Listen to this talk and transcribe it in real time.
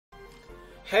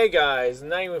Hey guys,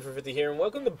 91 for 50 here, and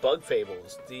welcome to Bug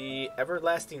Fables, the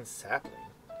everlasting sapling.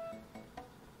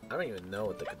 I don't even know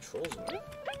what the controls are.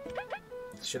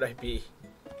 Should I be...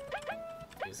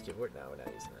 Use keyboard? No, we're not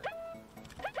using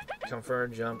that.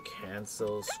 Confirm, jump,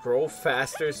 cancel, scroll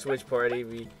faster, switch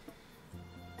party,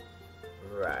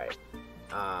 Right.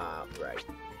 Right.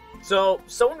 So,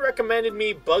 someone recommended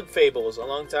me Bug Fables a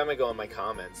long time ago in my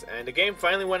comments, and the game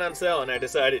finally went on sale, and I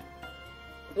decided,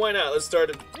 why not? Let's start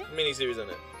a mini-series on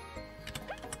it.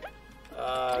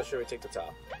 Should we take the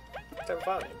top? Type of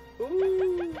file name.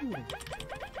 Ooh!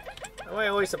 Am I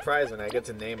always surprised when I get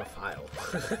to name a file?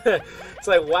 It's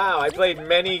like, wow, I played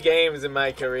many games in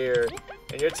my career,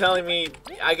 and you're telling me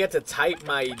I get to type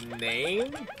my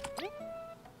name?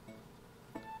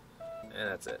 And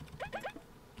that's it.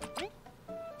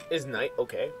 Is night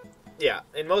okay? Yeah,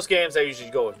 in most games I usually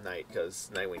go with night,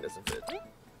 because Nightwing doesn't fit.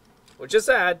 Which is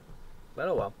sad, but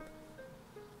oh well.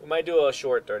 We might do a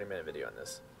short 30-minute video on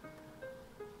this.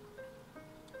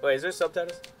 Wait, is there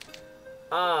subtitles?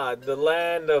 Ah, the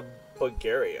land of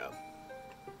Bulgaria.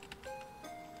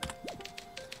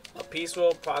 A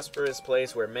peaceful, prosperous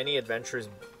place where many adventurous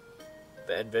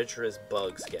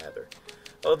bugs gather.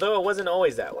 Although it wasn't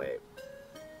always that way.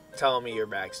 Tell me your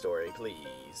backstory,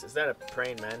 please. Is that a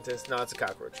praying mantis? No, it's a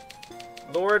cockroach.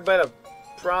 Lured by the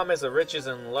promise of riches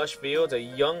and lush fields, a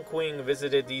young queen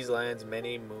visited these lands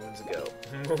many moons ago.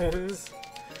 Moons?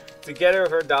 Together with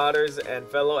her daughters and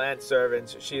fellow ant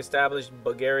servants, she established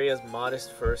Bulgaria's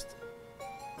modest first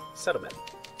settlement.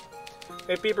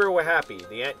 Her people were happy,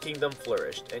 the ant kingdom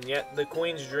flourished, and yet the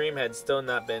queen's dream had still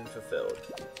not been fulfilled.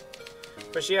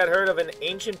 For she had heard of an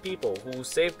ancient people who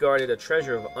safeguarded a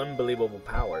treasure of unbelievable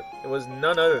power. It was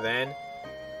none other than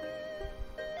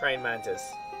praying mantis.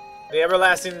 The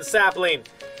everlasting sapling!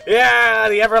 Yeah,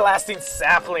 the everlasting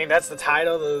sapling! That's the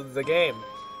title of the game.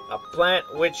 A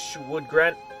plant which would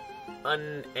grant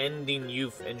unending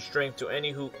youth and strength to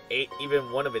any who ate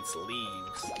even one of its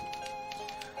leaves.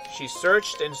 She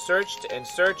searched and searched and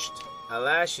searched.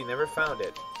 Alas, she never found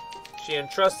it. She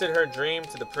entrusted her dream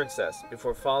to the princess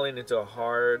before falling into a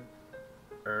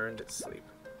hard-earned sleep.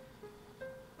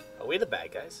 Are we the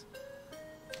bad guys?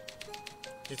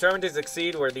 Determined to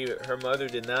succeed where her mother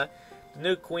did not, the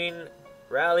new queen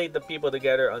rallied the people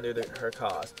together under her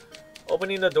cause,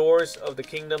 opening the doors of the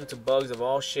kingdom to bugs of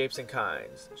all shapes and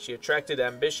kinds. She attracted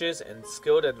ambitious and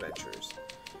skilled adventurers.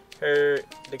 Her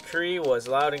decree was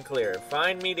loud and clear.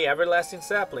 Find me the everlasting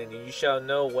sapling, and you shall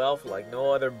know wealth like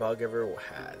no other bug ever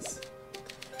has.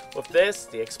 With this,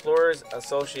 the Explorers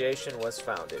Association was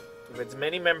founded, with its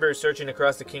many members searching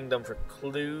across the kingdom for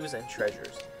clues and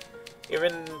treasures.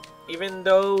 Even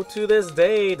though to this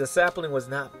day the sapling was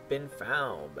not been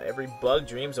found, but every bug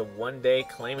dreams of one day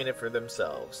claiming it for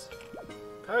themselves.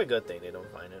 Probably a good thing they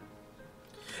don't find it.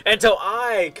 Until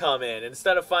I come in,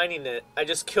 instead of finding it, I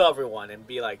just kill everyone and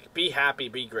be like, be happy,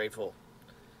 be grateful.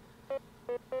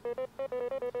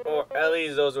 Or at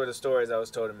least those were the stories I was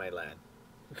told in my land.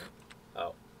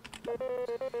 Oh.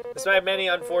 Despite many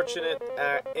unfortunate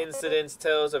incidents,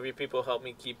 tales of your people help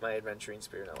me keep my adventuring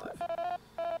spirit alive.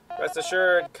 Rest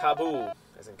assured, Kabu,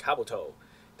 as in Kabuto,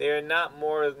 they are not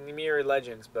mere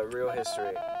legends, but real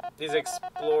history. These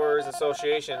Explorers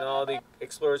Association and all the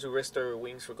explorers who risk their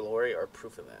wings for glory are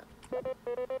proof of that.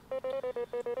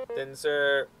 Then,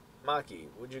 Sir Maki,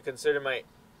 would you consider my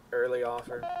early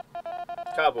offer?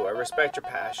 Kabu, I respect your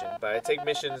passion, but I take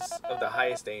missions of the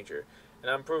highest danger,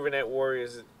 and I'm proving that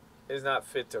warriors is not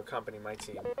fit to accompany my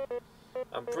team.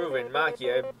 I'm proving,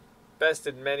 Maki, I've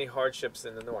bested many hardships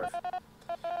in the north.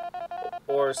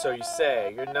 Or so you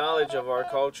say. Your knowledge of our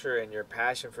culture and your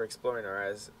passion for exploring are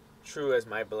as true as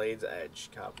my blade's edge,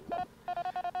 Kabu.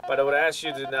 But I would ask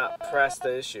you to not press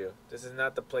the issue. This is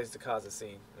not the place to cause a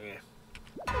scene. Yeah.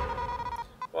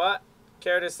 What?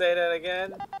 Care to say that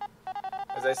again?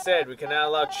 As I said, we cannot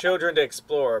allow children to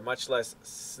explore, much less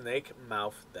snake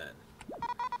mouth them.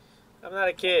 I'm not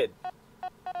a kid.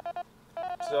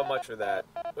 So much for that.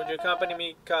 Would you accompany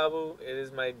me, Kabu? It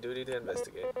is my duty to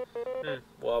investigate.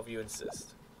 Well, if you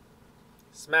insist.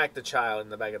 Smack the child in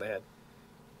the back of the head.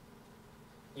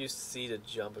 You see to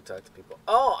jump and talk to people.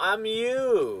 Oh, I'm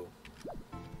you!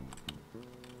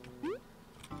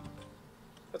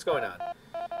 What's going on?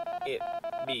 It.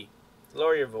 Me.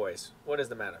 Lower your voice. What is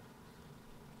the matter?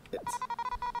 It.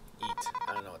 Eat.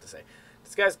 I don't know what to say.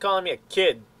 This guy's calling me a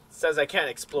kid. Says I can't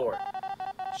explore.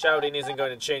 Shouting isn't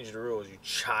going to change the rules, you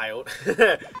child.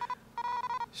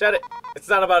 Shut it. It's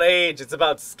not about age, it's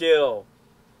about skill.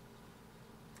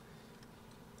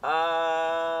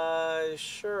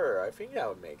 Sure. I think that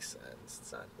would make sense.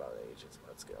 It's not about age, it's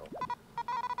about skill.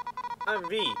 I'm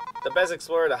V, the best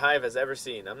explorer the Hive has ever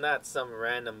seen. I'm not some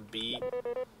random bee.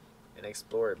 An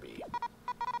explorer bee.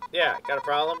 Yeah, got a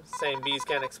problem? Saying bees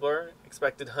can't explore?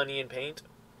 Expected honey and paint?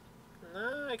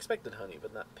 No, I expected honey,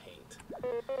 but not paint.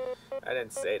 I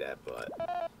didn't say that, but...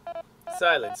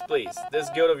 Silence, please. This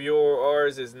guild of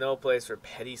yours is no place for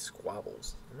petty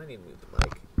squabbles. I might need to move the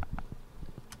mic.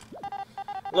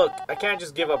 Look, I can't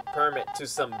just give a permit to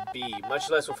some bee, much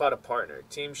less without a partner.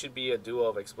 Team should be a duo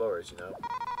of explorers, you know?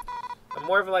 I'm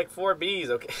more of like 4 bees,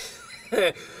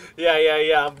 okay?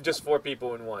 yeah, I'm just 4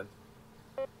 people in one.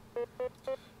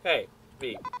 Hey,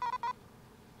 bee.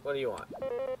 What do you want?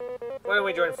 Why don't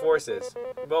we join forces?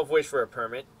 We both wish for a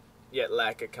permit, yet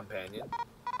lack a companion.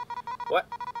 What?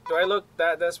 Do I look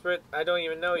that desperate? I don't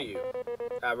even know you.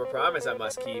 I have a promise I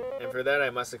must keep, and for that I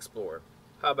must explore.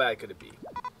 How bad could it be?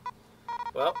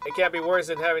 Well, it can't be worse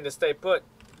than having to stay put.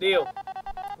 Deal.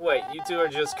 Wait, you two are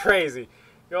just crazy.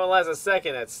 You don't last a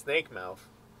second at Snake Mouth.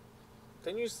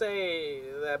 Didn't you say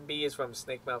that bee is from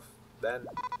Snake Mouth then?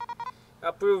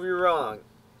 I'll prove you wrong.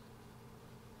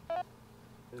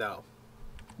 No.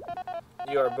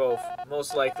 You are both,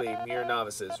 most likely, mere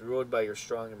novices, ruled by your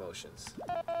strong emotions.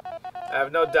 I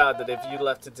have no doubt that if you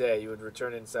left today, you would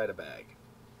return inside a bag.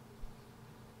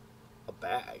 A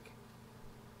bag?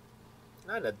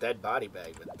 Not in a dead body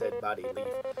bag, but a dead body leaf.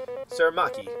 Sir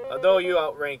Maki, although you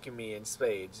outrank me in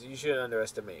spades, you shouldn't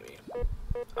underestimate me.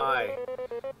 I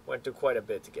went through quite a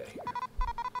bit to get here.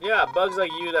 Yeah, bugs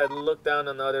like you that look down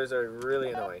on others are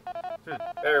really annoying.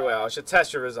 Very well, I should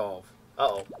test your resolve.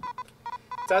 Uh-oh.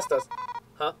 Test us.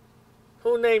 Huh?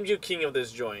 Who named you king of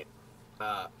this joint?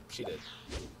 She did.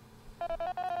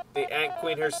 The Ant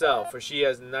Queen herself, for she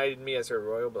has knighted me as her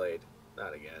royal blade.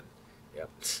 Not again. Yep.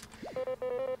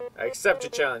 I accept your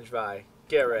challenge, Vi.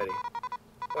 Get ready.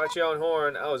 Watch your own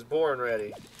horn. I was born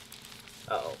ready.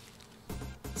 Uh-oh.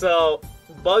 So,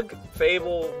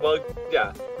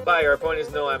 yeah. Vi, our opponent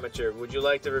is no amateur. Would you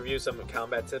like to review some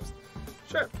combat tips?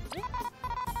 Sure.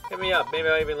 Hit me up. Maybe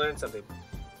I'll even learn something.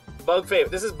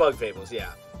 This is Bug Fables,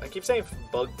 yeah. I keep saying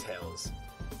Bug Tales.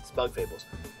 It's Bug Fables.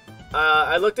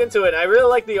 I looked into it, and I really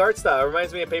like the art style. It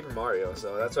reminds me of Paper Mario,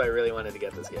 so that's why I really wanted to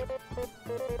get this game.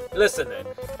 Listen, then.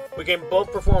 We can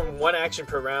both perform one action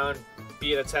per round,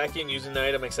 be it attacking, using an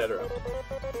item, etc.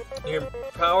 You can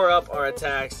power up our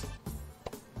attacks.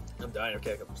 I'm dying of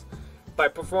hiccups. By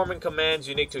performing commands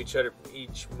unique to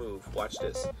each move. Watch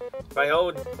this. If I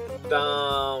hold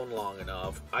down long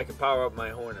enough, I can power up my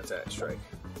horn attack strike.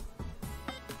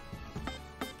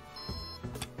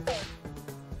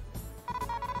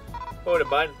 Hold a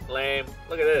button. Lame.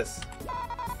 Look at this.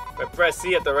 If I press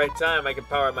C at the right time, I can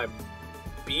power up my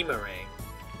Beamerang.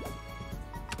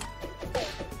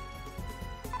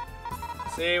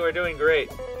 See, we're doing great.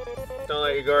 Don't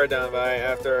let your guard down, Vi.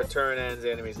 After our turn ends,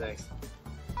 the enemy's next.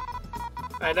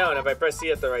 I know, and if I press C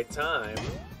at the right time...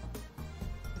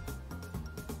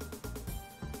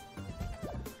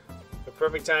 The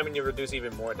perfect timing, you reduce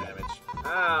even more damage.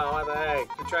 Ow, what the heck?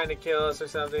 You're trying to kill us or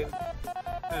something?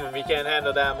 If you can't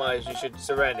handle that much, you should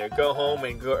surrender. Go home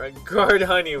and guard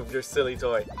Honey with your silly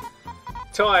toy.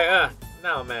 Now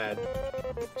I'm mad.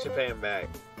 Should pay him back.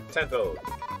 Tenfold.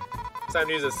 It's time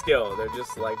to use a skill. They're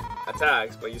just like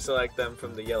attacks, but you select them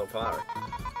from the yellow flower.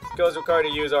 Skills required to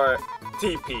use are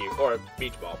TP, or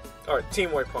beach ball. Or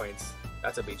teamwork points.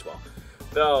 That's a beach ball.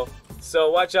 Though, so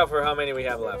watch out for how many we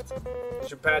have left. You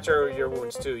should patch your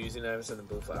wounds too, using items in the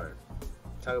blue flower.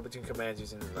 Toggle between commands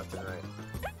using the left and right.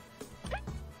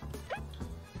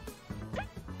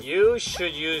 You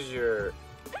should use your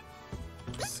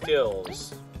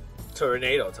skills.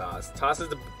 Tornado Toss. Tosses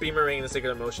the Beamerang in a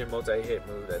singular motion, multi-hit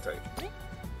move that target.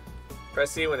 Press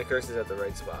C when the cursor is at the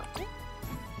right spot.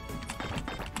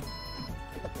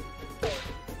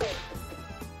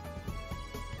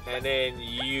 And then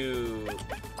you...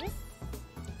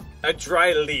 A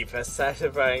dry leaf has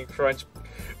satisfying crunch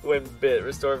when bit.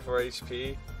 Restore 4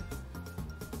 HP.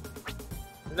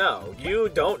 No, you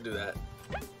don't do that.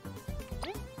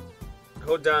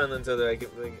 Hold down until I get...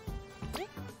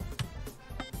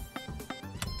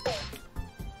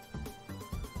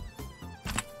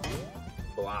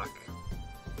 Block.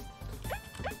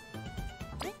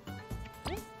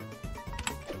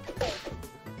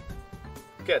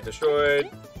 Get destroyed.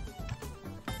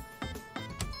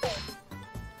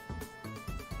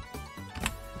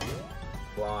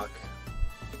 Block.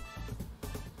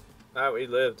 Alright, we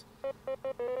lived.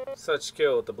 Such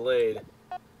skill with the blade.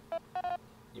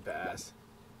 You pass.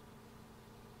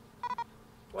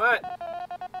 What?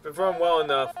 Perform well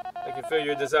enough. I can feel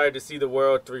your desire to see the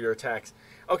world through your attacks.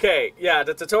 Okay, yeah,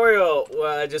 the tutorial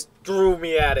just threw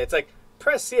me at it. It's like,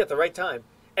 press C at the right time.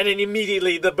 And then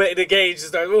immediately the gauge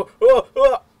starts. Whoa, whoa,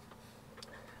 whoa.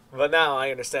 But now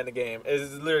I understand the game.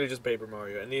 It's literally just Paper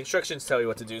Mario, and the instructions tell you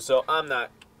what to do, so I'm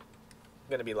not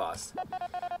gonna be lost.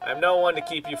 I'm no one to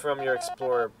keep you from your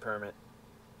explorer permit.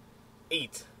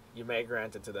 Eat. You may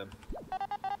grant it to them.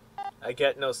 I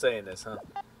get no say in this, huh?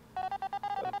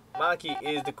 Maki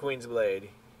is the Queen's Blade.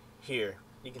 Here,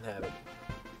 you can have it.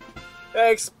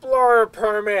 Explorer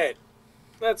permit!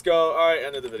 Let's go. Alright,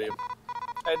 end of the video.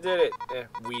 I did it.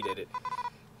 We did it.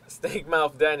 Snake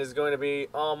Mouth Den is going to be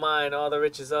all mine, all the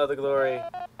riches, all the glory.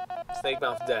 Snake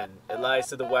Mouth Den. It lies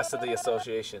to the west of the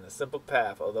Association. A simple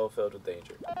path, although filled with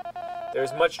danger. There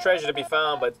is much treasure to be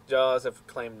found, but Jaws have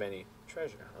claimed many.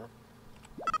 Treasure, huh?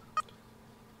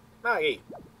 Maggie!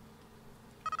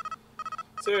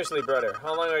 Seriously, brother,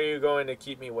 how long are you going to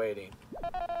keep me waiting?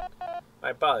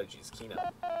 My apologies,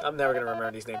 Kina. I'm never going to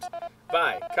remember these names.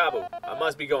 Bye, Kabu. I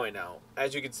must be going now.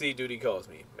 As you can see, duty calls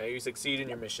me. May you succeed in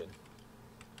your mission.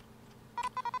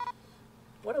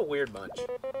 What a weird bunch.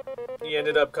 He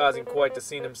ended up causing quite the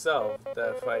scene himself,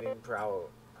 the fighting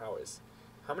prowess.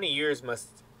 How many years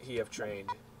must he have trained?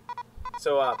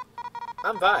 So,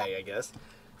 I'm Vi, I guess,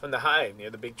 from the hive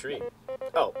near the big tree.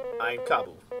 Oh, I'm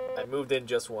Kabu. I moved in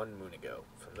just 1 moon ago,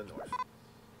 from the north.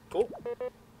 Cool.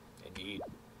 Indeed.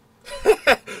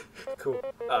 Cool.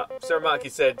 Sir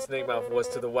Maki said Snakemouth was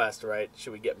to the west, right?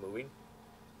 Should we get moving?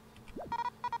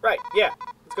 Right, yeah.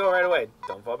 Let's go right away.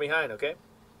 Don't fall behind, okay?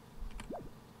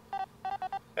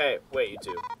 Hey, wait, you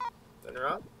two. Nothing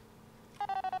wrong?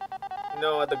 You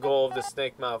know what the goal of the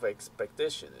Snakemouth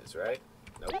expedition is, right?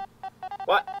 Nope.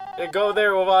 What? You go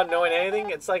there without knowing anything?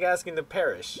 It's like asking the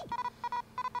parish.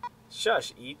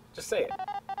 Shush, Eat. Just say it.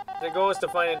 The goal is to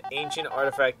find an ancient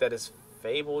artifact that is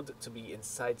fabled to be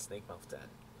inside Snakemouth Den.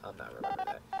 I'll not remember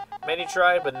that. Many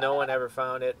tried, but no one ever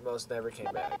found it. Most never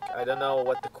came back. I don't know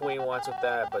what the Queen wants with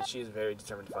that, but she is very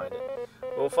determined to find it.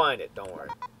 We'll find it, don't worry.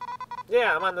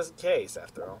 Yeah, I'm on this case,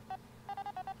 after all.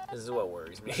 This is what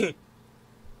worries me.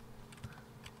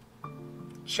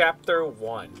 Chapter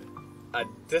 1. A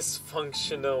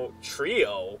dysfunctional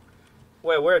trio?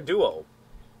 Wait, we're a duo.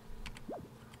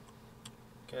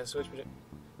 Can I switch between...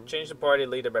 Change the party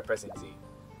leader by pressing Z.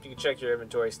 You can check your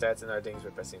inventory stats and other things by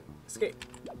pressing escape.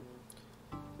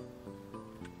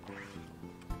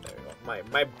 There we go.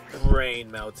 My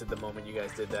brain melted the moment you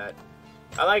guys did that.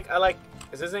 I like...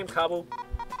 Is his name Kabu?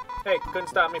 Hey, couldn't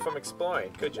stop me from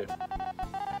exploring, could you? You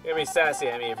can be sassy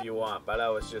at me if you want, but I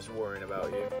was just worrying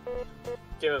about you.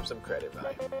 Give him some credit,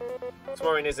 Vi.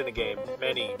 Exploring isn't a game.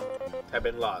 Many have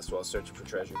been lost while searching for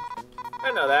treasure.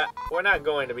 I know that. We're not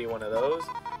going to be one of those.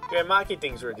 Your Maki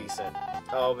thinks we're decent.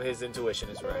 Oh, his intuition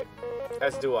is right.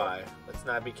 As do I. Let's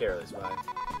not be careless, Vi.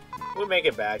 We'll make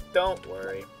it back. Don't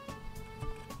worry.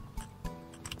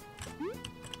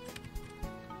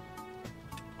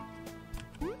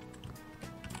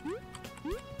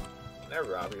 Can I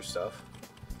rob your stuff?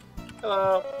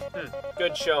 Hello.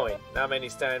 Good showing. Not many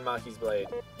stand Maki's blade.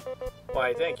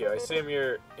 Why, thank you. I assume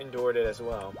you're endured it as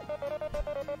well.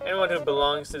 Anyone who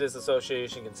belongs to this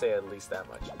association can say at least that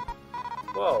much.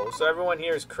 Whoa, so everyone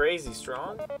here is crazy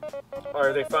strong?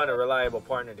 Or they found a reliable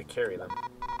partner to carry them?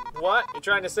 What? You're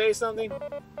trying to say something?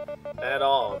 Not at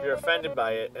all. If you're offended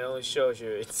by it, it only shows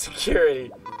your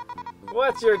insecurity.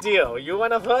 What's your deal? You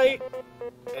want to fight?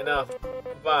 Enough.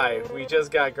 Bye. We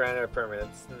just got granted a permit.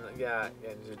 Yeah,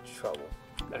 into trouble.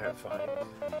 Alright, fine.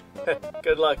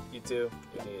 Good luck, you two.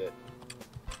 You need it.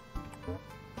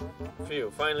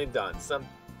 Phew, finally done.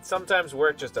 Sometimes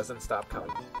work just doesn't stop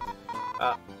coming.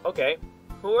 Okay.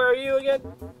 Who are you again?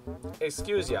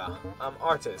 Excuse ya. I'm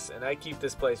Artis, and I keep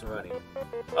this place running.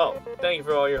 Oh, thank you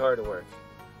for all your hard work.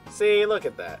 See, look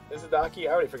at that. This is Daki.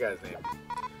 I already forgot his name.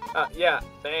 Yeah,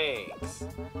 thanks.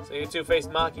 So you two faced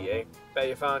Maki, eh? Bet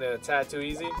you found it a tad too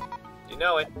easy? You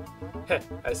know it.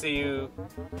 I see you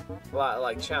a lot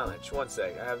like challenge. One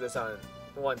sec, I have this on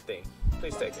one thing.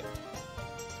 Please take it.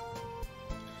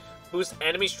 Boosts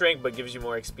enemy strength but gives you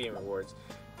more XP and rewards.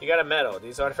 You got a medal.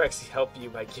 These artifacts help you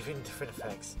by giving different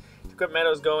effects. To equip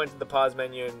medals, go into the pause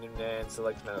menu and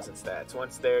select medals and stats.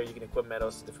 Once there, you can equip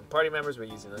medals to different party members by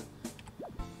using them.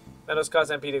 Medals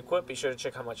cost MP to equip. Be sure to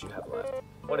check how much you have left.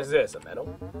 What is this, a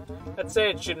medal? Let's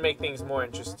say it should make things more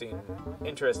interesting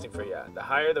for you. The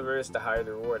higher the risk, the higher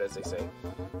the reward, as they say.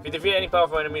 If you defeat any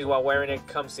powerful enemies while wearing it,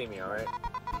 come see me, alright?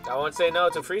 I won't say no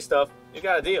to free stuff. You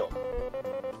got a deal.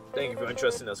 Thank you for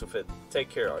entrusting us with it. Take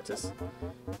care, Artis.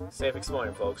 Safe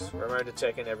exploring, folks. Remember to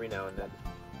check in every now and then.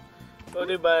 Will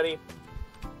do, buddy.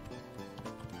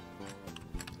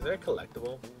 Is there a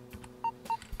collectible?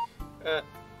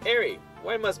 Eri,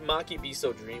 why must Maki be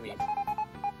so dreamy?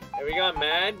 Have we gone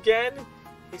mad again?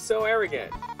 He's so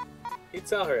arrogant. You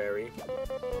tell her, Eri.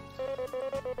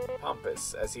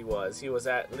 Pompous as he was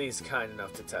at least kind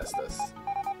enough to test us.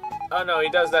 Oh no, he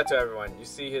does that to everyone. You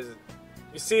see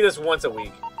this once a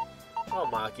week. Oh,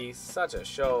 Maki, such a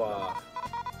show off.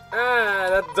 Ah,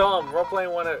 that's dumb.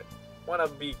 Roleplaying wanna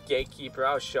be gatekeeper.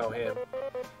 I'll show him.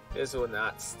 This will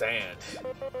not stand.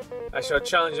 I shall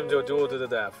challenge him to a duel to the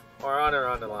death. Our honor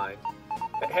on the line.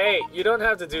 Hey, you don't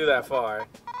have to do that far.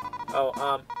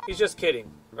 Oh, he's just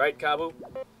kidding. Right, Kabu?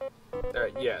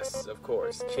 Yes, of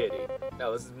course, kidding.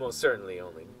 No, this is most certainly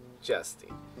only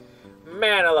jesting.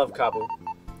 Man, I love Kabu.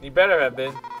 You better have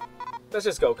been. Let's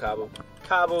just go, Kabu.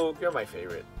 Kabu, you're my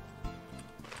favorite.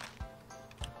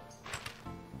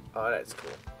 Oh, that's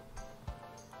cool.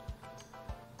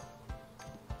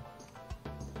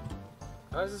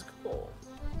 Oh, this is cool.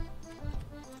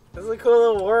 This is a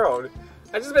cool little world.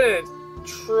 I just been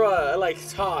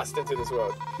tossed into this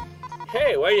world.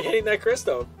 Hey, why are you hitting that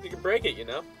crystal? You can break it, you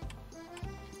know?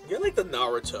 You're like the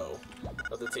Naruto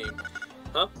of the team.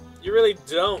 Huh? You really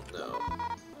don't know.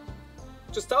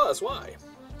 Just tell us why.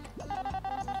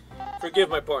 Forgive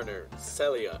my partner,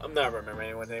 Celia. I'm not remembering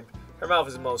anyone's name. Her mouth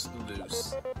is most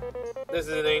loose. This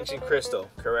is an ancient crystal,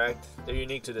 correct? They're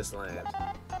unique to this land.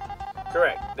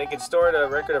 Correct. They can store the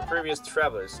record of previous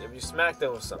travelers if you smack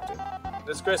them with something.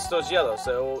 This crystal is yellow,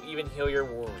 so it will even heal your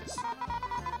wounds.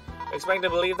 Expect to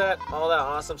believe that? All that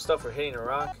awesome stuff for hitting a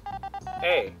rock?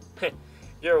 Hey,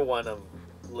 you're one of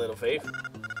little faith.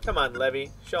 Come on,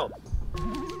 Levy, show him.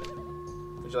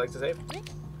 Would you like to save?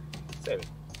 Save me.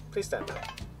 Please stand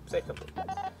back. Save complete.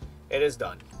 It is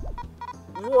done.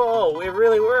 Whoa, it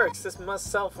really works. This must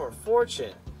sell for a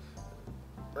fortune.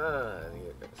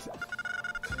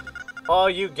 All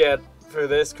you get for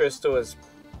this crystal is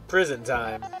prison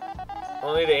time.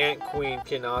 Only the Ant Queen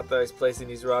can authorize placing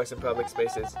these rocks in public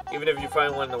spaces. Even if you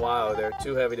find one in the wild, they're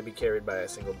too heavy to be carried by a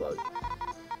single bug.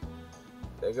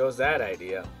 There goes that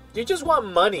idea. You just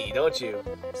want money, don't you?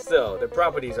 Still, their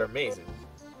properties are amazing.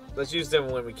 Let's use them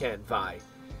when we can. Vi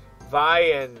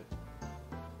and...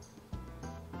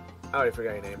 I already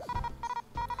forgot your name.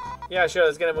 Yeah, sure,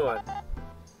 let's get a move on.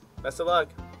 Best of luck.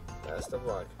 Best of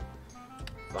luck.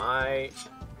 Vi...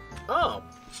 Oh!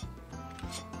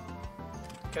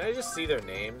 Can I just see their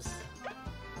names?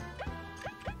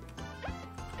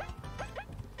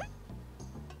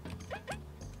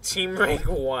 Team rank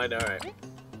 1, alright.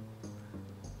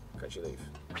 Country leaf.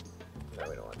 No,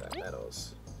 we don't want that.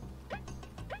 Metals.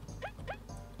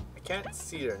 I can't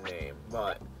see their name,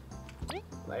 but...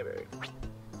 Library.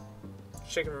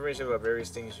 Check information about various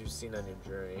things you've seen on your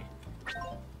journey.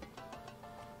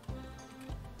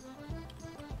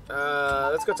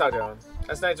 Let's go talk to him.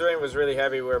 Last night's rain was really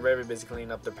heavy. We were very busy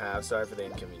cleaning up the path. Sorry for the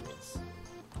inconvenience.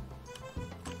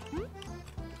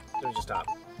 Let me just stop.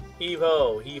 Heave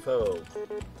ho, heave ho.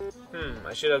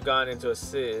 I should have gone into a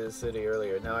city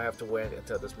earlier. Now I have to wait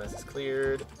until this mess is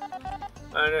cleared.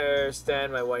 I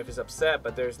understand my wife is upset,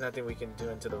 but there's nothing we can do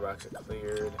until the rocks are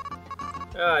cleared.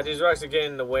 These rocks are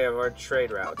getting in the way of our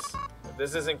trade routes. If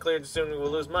this isn't cleared soon, we will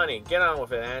lose money. Get on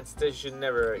with it, ants. This should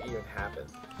never even happen.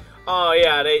 Oh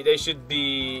yeah, they should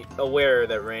be aware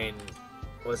that rain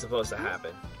was supposed to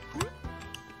happen.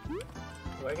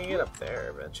 Well, I can get up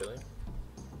there eventually.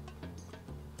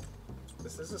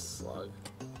 This is a slug.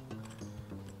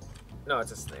 No,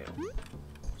 it's a snail.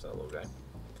 It's a little guy.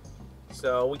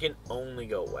 So we can only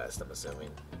go west, I'm assuming.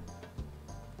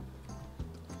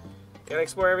 Gotta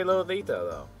explore every little detail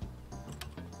though.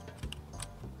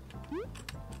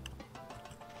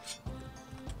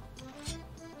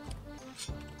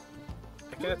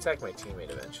 I can attack my teammate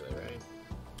eventually, right?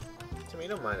 Timmy, you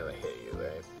don't mind if I hit you,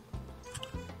 right?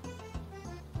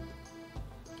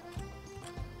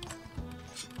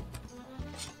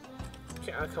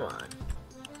 Okay, oh, come on.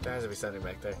 There has to be something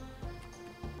back there.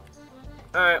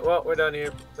 Alright, well, we're done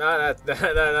here. No,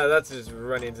 that's just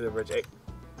running into the bridge. Hey.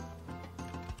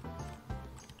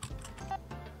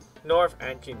 North,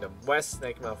 Ant Kingdom. West,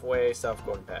 Snake Mouth Way. South,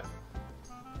 Golden Path.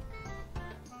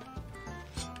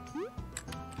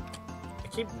 I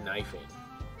keep knifing.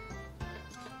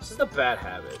 This is a bad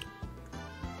habit.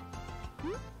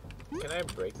 Can I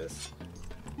break this?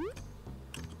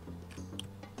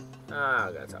 Ah,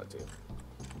 I gotta talk to you.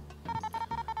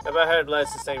 About head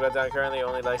license thing about that. Currently,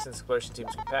 only licensed exploration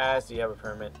teams can pass. Do you have a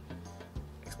permit?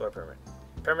 Explore permit.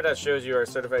 Permit that shows you are a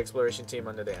certified exploration team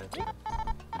under the Ant Kingdom.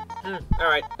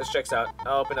 Alright, this checks out.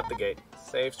 I'll open up the gate.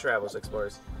 Safe travels,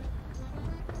 explorers.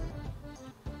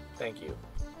 Thank you.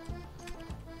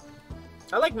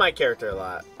 I like my character a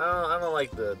lot. I don't like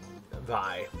the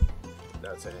Vi.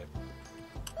 That's her name.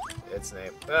 Its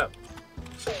name. Oh.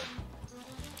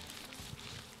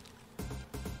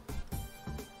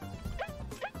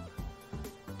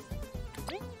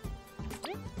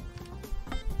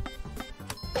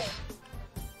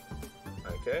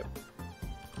 Okay.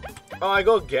 Oh, I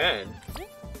go again.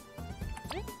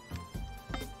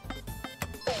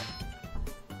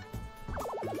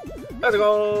 Let's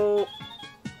go.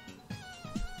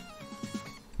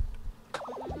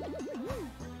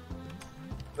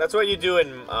 That's what you do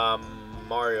in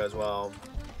Mario as well.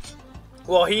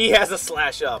 Well, he has a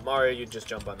slash up. Mario, you just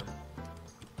jump on him.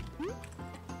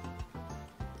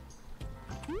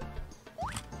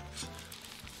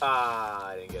 Ah,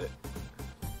 I didn't get it.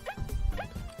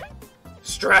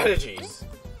 Strategies.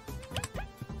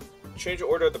 Change the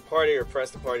order of the party or press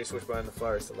the party switch button on the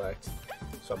flower select.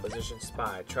 Swap position,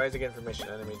 spy. Tries to get information.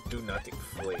 Enemy, do nothing.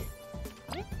 Flee.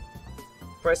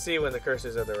 Press C when the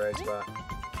cursor's at the right spot.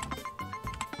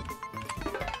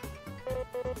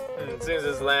 It seems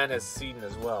this land has seeding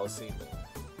as well. Seedling.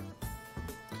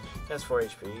 That's 4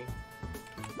 HP.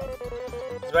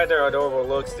 Despite their adorable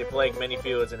looks, they plague many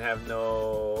fields and have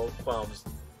no qualms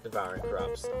devouring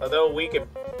crops. Although weak and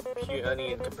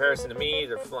puny in comparison to me,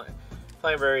 their flying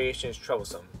variation is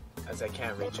troublesome, as I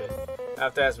can't reach it. I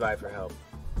have to ask Vi for help.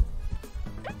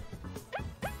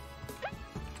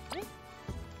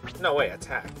 No, wait,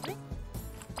 attack.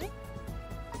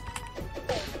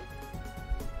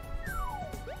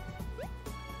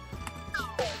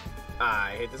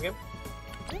 I hate this game.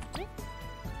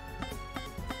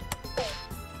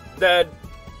 Dead.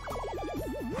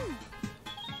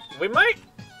 We might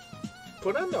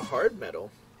put on the hard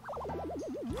metal.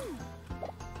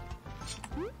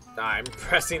 I'm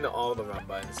pressing all the wrong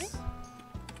buttons.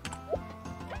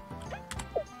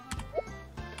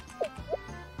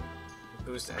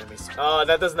 Boost enemies. Oh,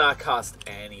 that does not cost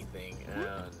anything.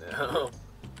 Oh no.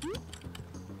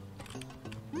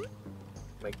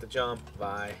 Make the jump.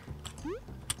 Bye.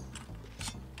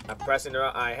 I'm pressing the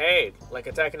wrong. I hate like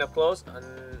attacking up close.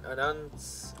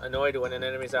 Annoyed when an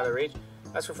enemy's out of reach.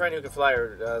 Ask for a friend who can fly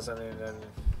or something. Then.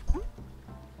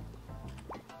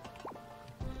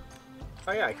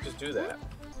 Oh yeah, I can just do that.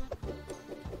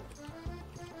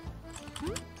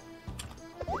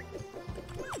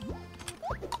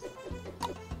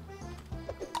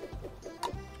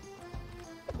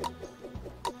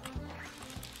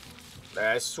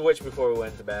 I switched before we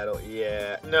went to battle.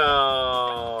 Yeah.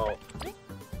 No.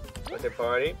 Birthday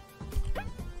party.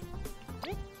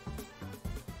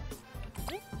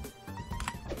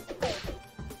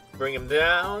 Bring him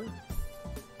down.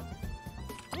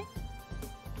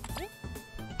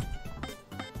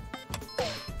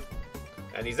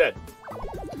 And he's dead.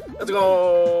 Let's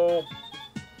go.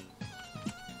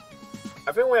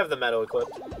 I think we have the metal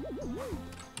equipped.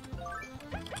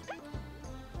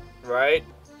 Right?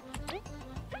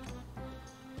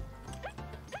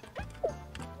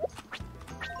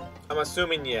 I'm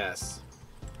assuming yes.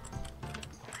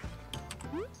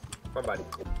 Come on, buddy.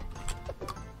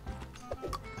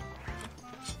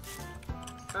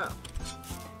 Oh.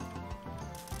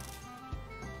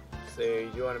 So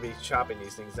you want to be chopping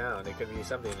these things down. There could be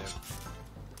something in there.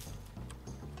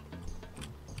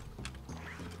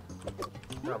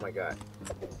 Oh my god.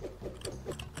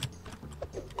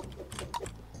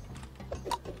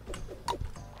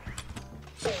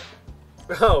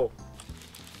 Oh!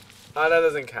 Oh, that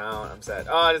doesn't count. I'm sad.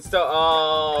 Oh, it's still.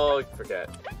 Oh, forget.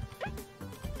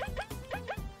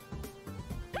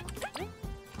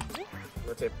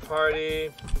 Rotate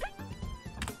party.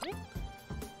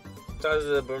 Charges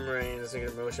the boomerang, the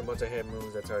single motion, bunch of hit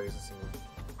moves that targets the single.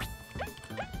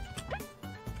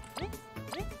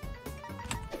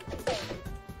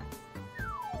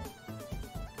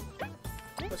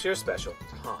 What's your special?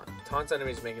 Taunt. Taunts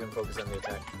enemies, making them focus on the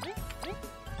attack.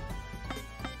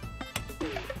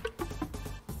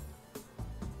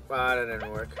 Wow, that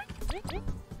didn't work.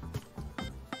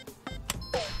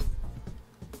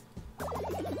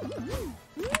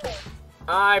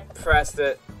 I pressed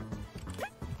it.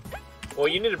 Well,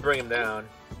 you need to bring him down.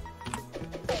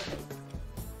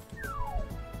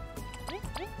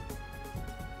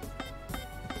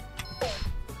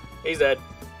 He's dead.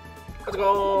 Let's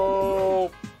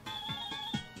go!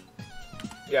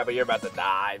 Yeah, but you're about to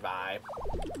die, bye.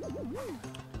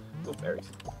 Ooh,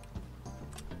 berries.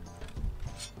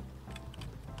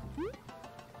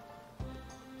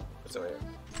 What's over here?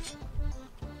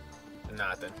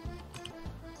 Nothing.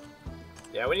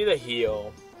 Yeah, we need a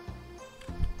heal.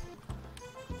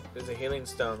 There's a healing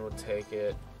stone, we'll take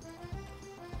it.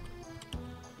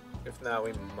 If not,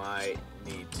 we might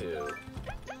need to.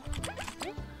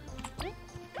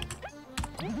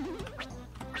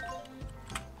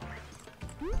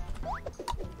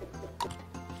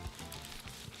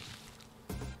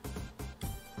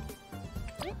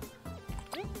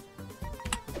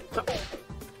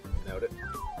 Nailed it.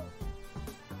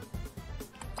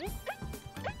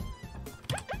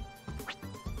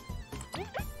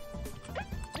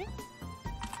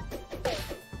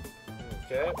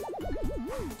 Okay.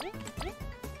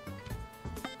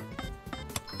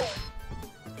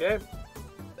 Okay.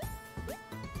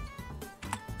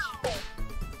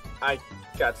 I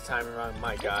got the timing wrong.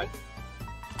 My God.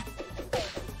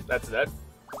 That's that.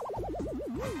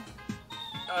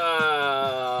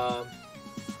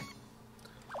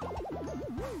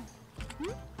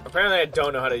 Apparently I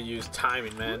don't know how to use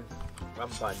timing, man. Wrong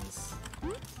buttons.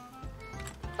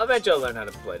 Eventually I'll learn how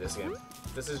to play this game.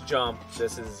 This is jump,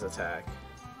 this is attack.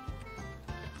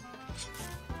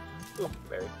 Ooh,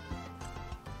 berry.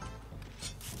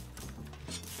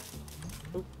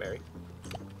 Ooh, berry.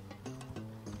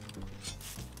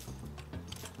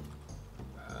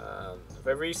 If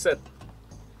I reset...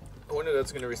 I wonder if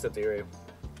that's going to reset the area.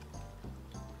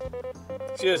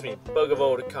 Excuse me, bug of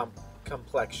old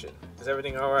complexion. Is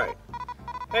everything alright?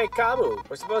 Hey, Kabu!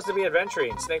 We're supposed to be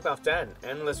adventuring Snakemouth Den.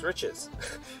 Endless riches.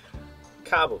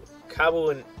 Kabu.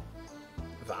 Kabu and...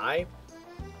 Vi?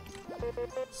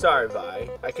 Sorry, Vi.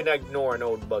 I cannot ignore an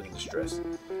old bug in distress.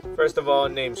 First of all,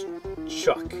 name's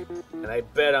Chuck. And I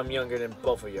bet I'm younger than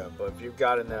both of you, but if you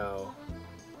gotta know...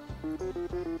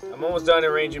 I'm almost done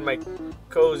arranging my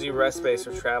cozy rest space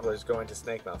for travelers going to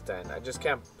Snakemouth Den. I just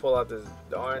can't pull out this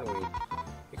darn weed.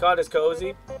 You call this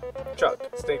cozy?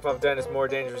 Chuck, Snakemouth Den is more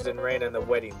dangerous than rain on the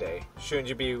wedding day. Shouldn't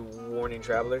you be warning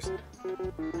travelers?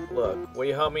 Look, will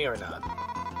you help me or not?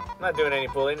 I'm not doing any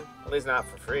pulling, at least not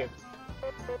for free.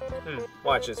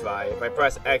 Watch this, Vi. If I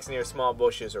press X near small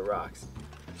bushes or rocks.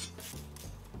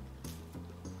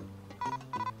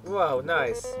 Whoa,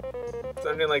 nice.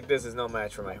 Something like this is no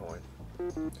match for my horn.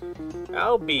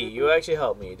 I'll be. You actually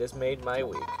helped me. This made my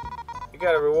week. You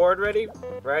got a reward ready?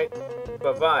 Right?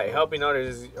 But Vi, helping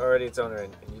others is already its own,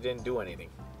 and you didn't do anything.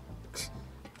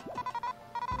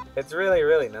 It's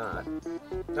really not.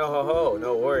 No ho ho,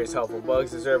 no worries. Helpful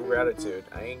bugs deserve gratitude.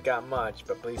 I ain't got much,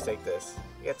 but please take this.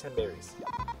 You got 10 berries.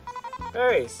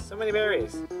 Berries! So many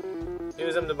berries!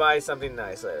 Use them to buy something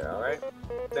nice later, alright?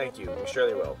 Thank you, we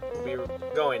surely will. We'll be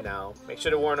going now. Make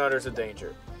sure to warn others of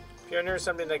danger. If you're near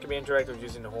something that can be interacted with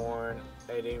using the horn,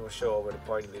 anything will show over the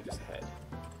party leader's head.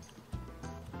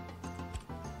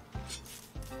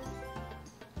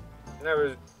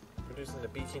 Never producing the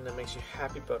beating that makes you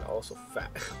happy but also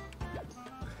fat.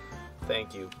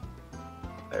 Thank you.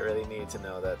 I really need to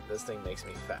know that this thing makes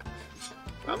me fat.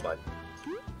 Wrong button.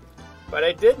 But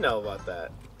I did know about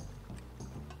that.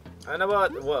 I know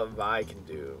about what Vi can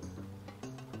do.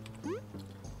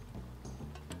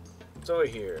 It's over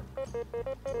here.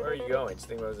 Where are you going? Just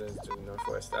think about it to the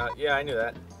northwest. Yeah, I knew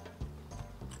that.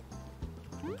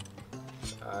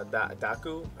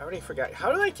 Daku? I already forgot.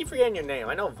 How do I keep forgetting your name?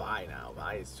 I know Vi now.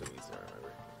 Vi is too easy to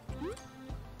remember.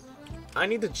 I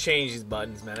need to change these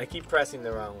buttons, man. I keep pressing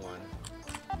the wrong one.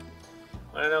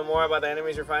 Want to know more about the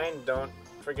enemies you're fighting? Don't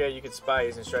forget you can spy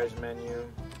using strategy menu.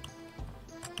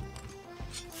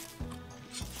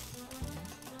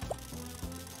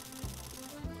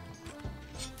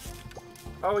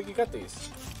 Oh, you got these.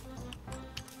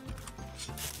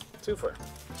 2 for.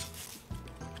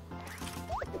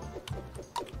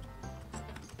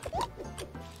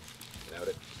 Nailed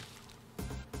it.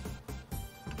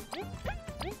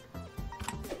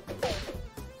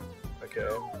 Okay.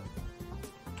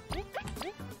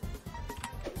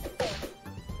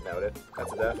 Nailed it.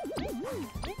 That's a death.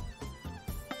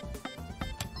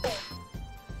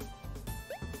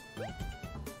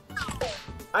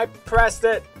 I pressed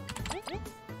it!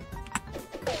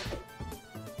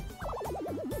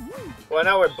 Well,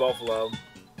 now we're both low.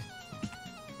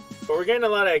 But we're getting a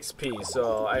lot of XP,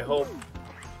 so I hope...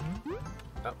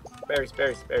 Oh, berries,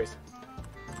 berries, berries.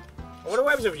 I wonder what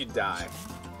happens if you die.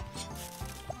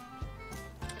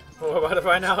 We're about to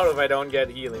find out if I don't get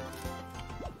healing.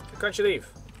 A crunchy leaf.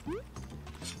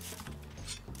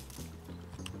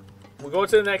 We'll go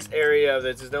to the next area.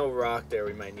 There's no rock there.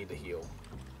 We might need to heal.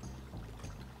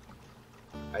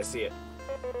 I see it.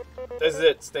 This is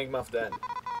it. Snakemouth Den.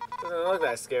 Doesn't look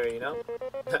that scary, you know?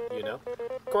 You know?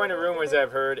 According to rumors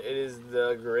I've heard, it is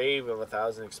the grave of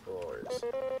 1,000 explorers.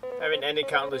 Having ended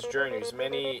countless journeys,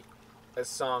 many a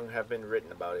song have been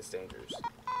written about its dangers.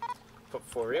 But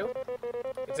for real?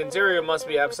 Its interior must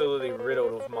be absolutely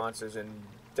riddled with monsters and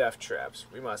death traps.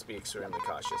 We must be extremely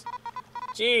cautious.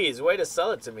 Jeez, way to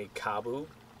sell it to me, Kabu.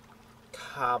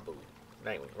 Kabu.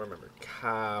 Nightwing, remember.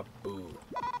 Kabu.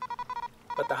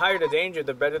 But the higher the danger,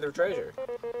 the better the treasure.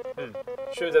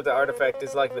 Sure that the artifact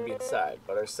is likely to be inside,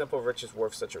 but are simple riches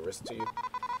worth such a risk to you?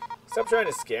 Stop trying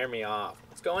to scare me off.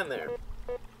 Let's go in there.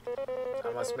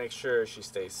 I must make sure she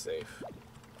stays safe.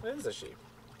 Where is a sheep?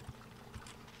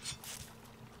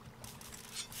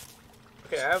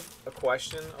 Okay, I have a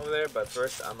question over there, but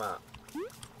first I'm gonna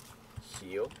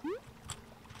heal.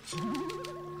 Would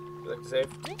you like to save?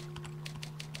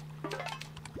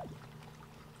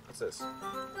 What's this?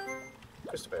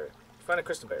 Crystal berry. Find a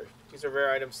crystal berry. These are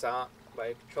rare items sought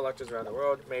by collectors around the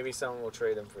world. Maybe someone will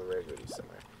trade them for rare goodies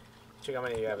somewhere. Check how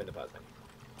many you have in the deposit menu.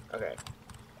 Okay.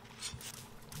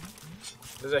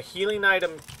 There's a healing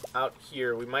item out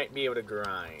here we might be able to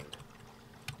grind.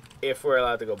 If we're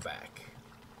allowed to go back.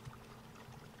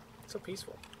 It's so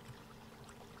peaceful.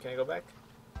 Can I go back?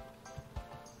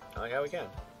 Oh yeah, we can.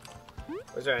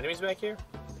 Was there enemies back here?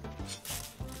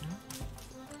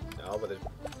 No, but there's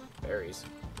berries.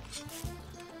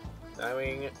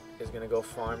 Nightwing is gonna go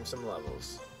farm some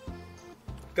levels.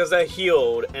 Because I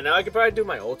healed, and now I could probably do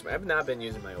my ultimate. I've not been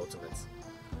using my ultimates.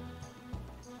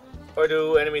 Or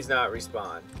do enemies not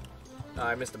respawn? Oh,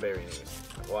 I missed the berry anyways.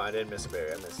 Well, I didn't miss a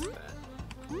berry, I missed that.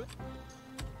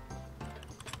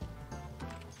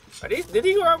 Are these, did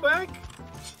he go back?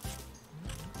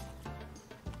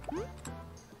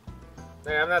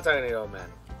 Hey, I'm not talking to the old man.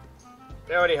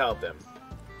 They already helped him.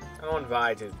 I don't want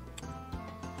Vi to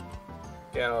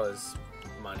get all his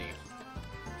money.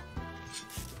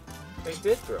 They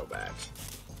did grow back.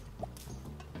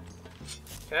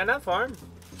 Can I not farm?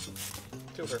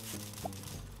 Super.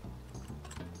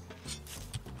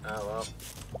 Oh well.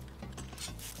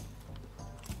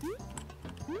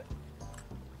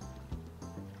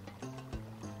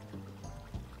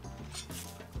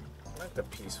 I like the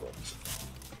peaceful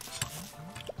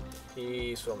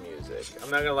music. I'm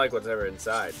not gonna like what's ever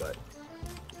inside, but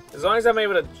as long as I'm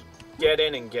able to get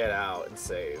in and get out and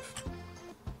save.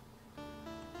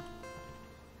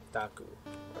 Daku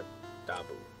or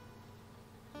Dabu.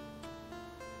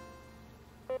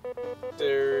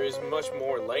 There is much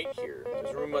more light here.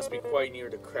 This room must be quite near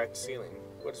the cracked ceiling.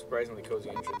 What a surprisingly cozy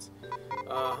entrance.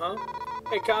 Uh-huh.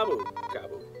 Hey, Kabu.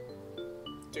 Kabu.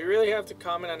 Do you really have to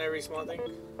comment on every small thing?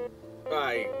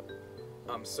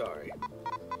 I'm sorry.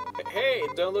 Hey,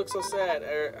 don't look so sad.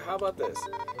 How about this?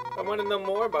 If I want to know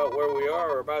more about where we are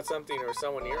or about something or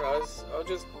someone near us, I'll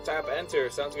just tap enter.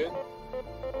 Sounds good?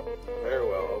 Very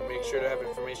well. I'll make sure to have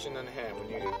information on hand when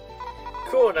you do.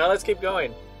 Cool, now let's keep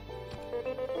going.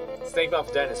 Snake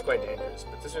off den is quite dangerous,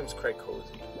 but this room's quite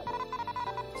cozy.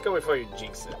 Let's go before you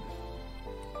jinx it.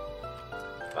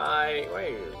 Bye.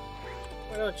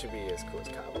 Why don't you be as cool as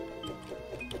Cabo?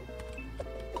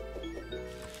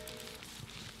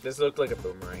 This looked like a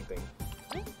boomerang thing.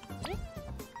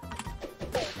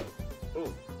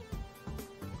 Ooh.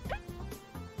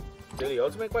 Do the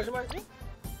ultimate question mark?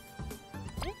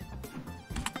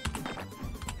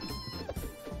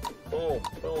 Boom,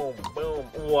 boom, boom.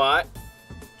 What?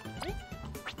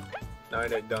 No,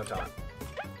 don't talk.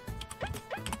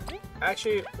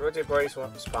 Actually, rotate party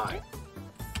spy.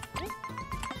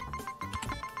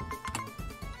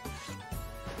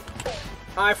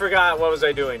 I forgot. What was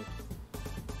I doing?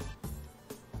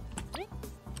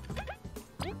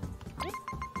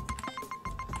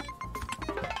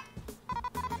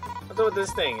 What's up with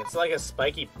this thing? It's like a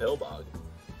spiky pillbug.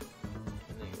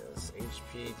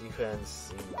 HP,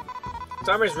 defense. Its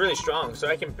armor is really strong, so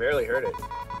I can barely hurt it.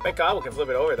 I bet Gobble can flip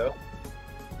it over, though.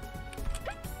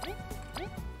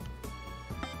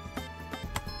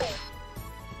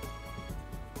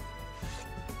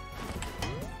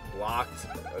 Blocked.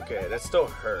 Okay, that still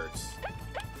hurts.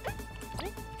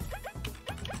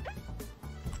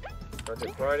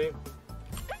 Rotate party.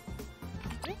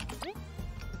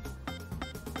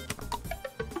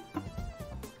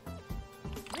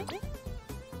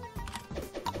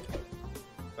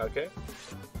 Okay.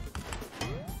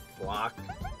 Block.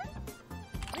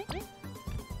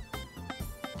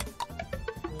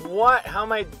 What? How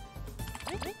am I?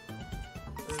 This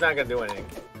is not gonna do anything.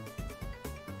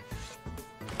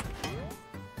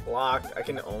 Blocked. I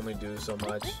can only do so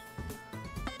much.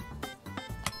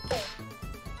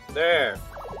 There.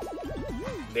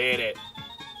 Did it.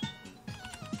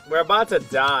 We're about to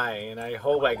die, and I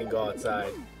hope I can go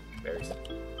outside. Berries.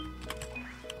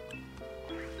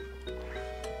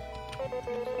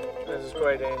 This is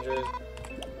quite dangerous.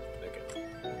 Okay.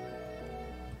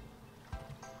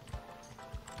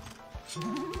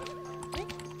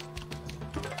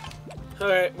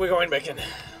 Alright, we're going back in.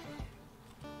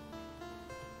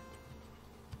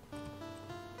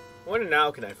 When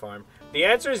now can I farm? The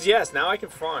answer is yes, now I can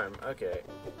farm. Okay.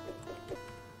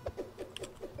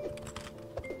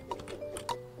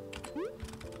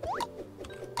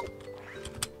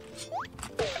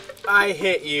 I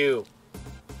hit you.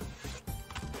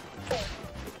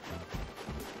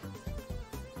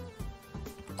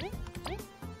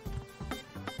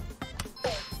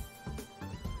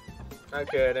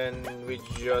 Okay, then we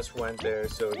just went there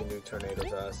so we can do tornado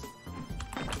toss.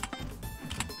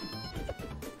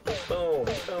 Boom,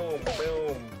 boom,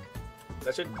 boom.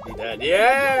 That should be dead.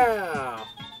 Yeah!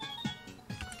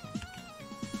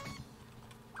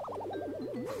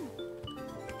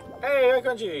 Hey, I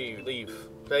crunchy leaf.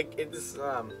 Like, it's,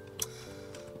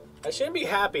 I shouldn't be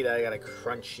happy that I got a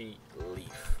crunchy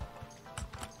leaf.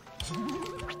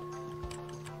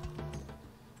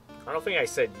 I don't think I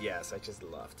said yes, I just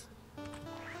left.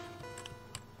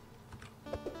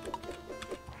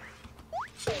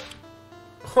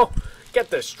 Oh, get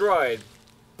destroyed.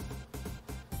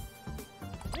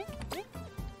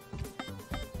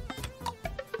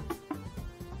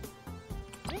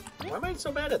 Why am I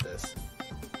so bad at this?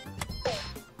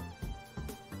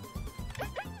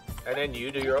 And then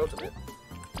you do your ultimate.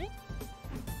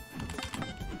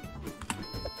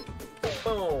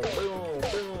 Boom, boom,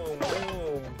 boom,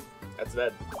 boom. That's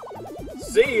dead.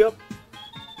 See ya!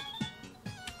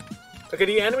 Okay,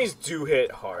 the enemies do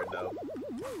hit hard, though.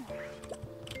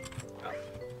 Oh.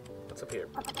 What's up here?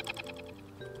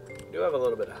 We do have a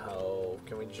little bit of health.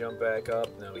 Can we jump back up?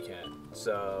 No, we can't.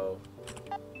 So...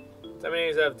 some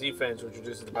enemies have defense, which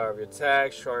reduces the power of your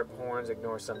attack. Sharp horns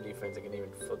ignore some defense. They can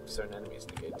even flip certain enemies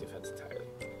to negate defense entirely.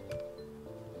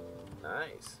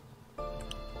 Nice.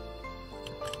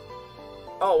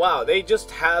 Oh wow, they just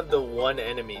have the one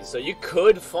enemy, so you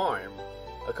could farm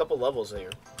a couple levels here.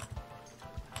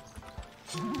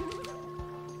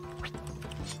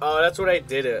 Oh, that's what I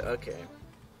did it. Okay.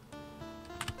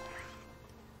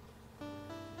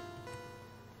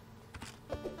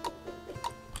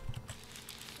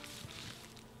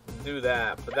 Do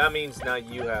that, but that means now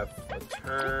you have a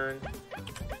turn.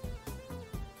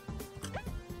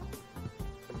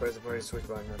 Press the party switch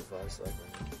button on the select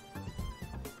menu.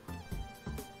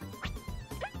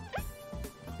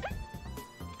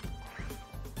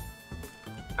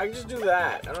 I can just do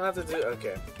that. I don't have to do.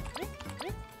 Okay.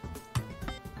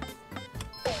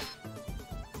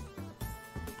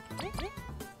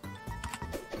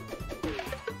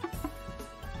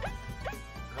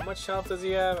 How much health does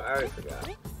he have? I already forgot.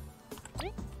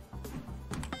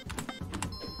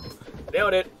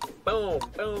 Nailed it! Boom!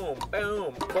 Boom!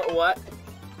 Boom! What?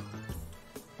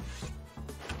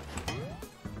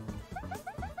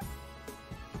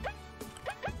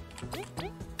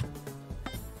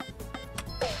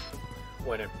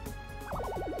 Winner.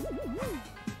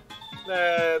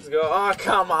 Let's go. Oh,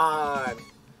 come on!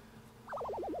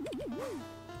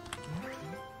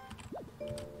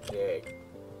 Yay.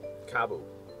 Kabu.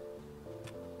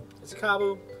 It's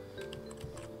Kabu.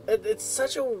 It's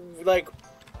such a, like,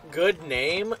 good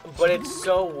name, but it's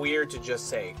so weird to just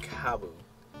say Kabu.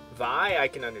 Vi, I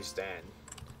can understand.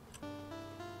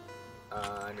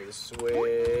 I need to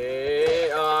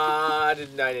switch. I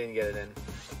didn't get it in.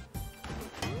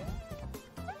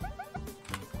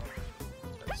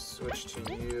 Let's switch to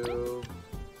you.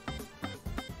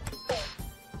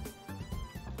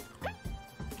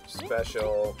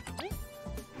 Special.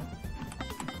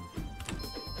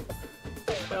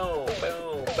 Boom,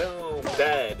 boom, boom.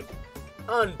 Dead.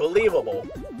 Unbelievable.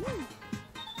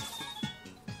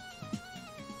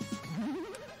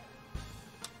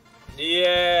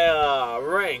 Yeah,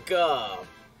 rank up.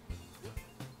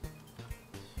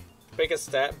 Pick a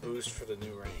stat boost for the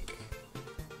new rank.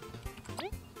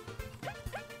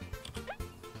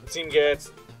 The team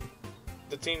gets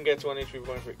 1 HP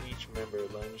point for each member,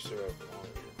 allowing you to survive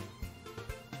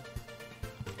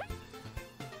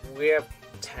longer. We have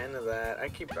 10 of that. I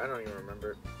don't even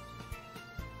remember.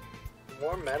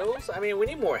 More medals? I mean, we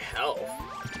need more health.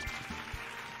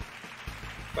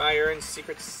 Fire and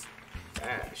secret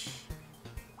stash.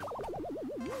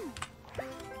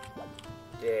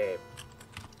 Yeah.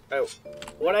 Oh,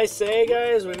 what I say,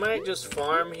 guys, we might just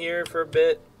farm here for a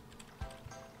bit.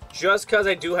 Just because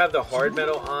I do have the hard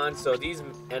metal on, so these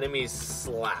enemies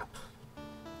slap.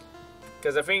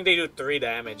 Because I think they do 3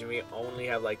 damage, and we only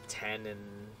have like 10 and...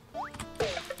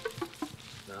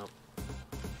 No.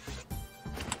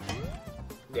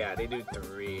 Yeah, they do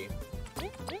 3.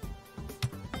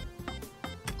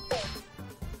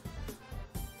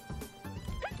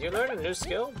 You learn a new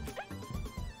skill?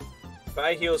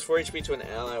 Vi heals 4 HP to an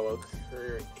ally while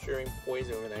curing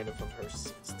poison with an item from her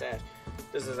stash.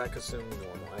 This does not consume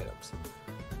normal items.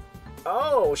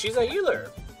 Oh, she's a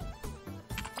healer.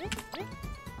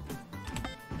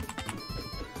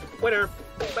 Winner.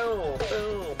 Boom,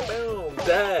 boom, boom.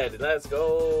 Dead. Let's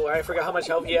go. I forgot how much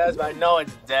health he has, but I know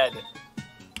it's dead.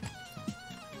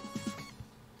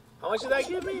 How much did that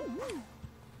give me?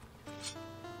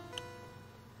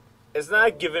 It's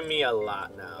not giving me a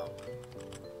lot now.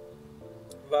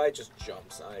 Vi just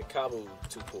jumps. Kabu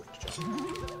too cool to jump.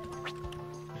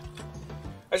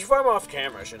 I should farm off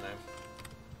camera, shouldn't I?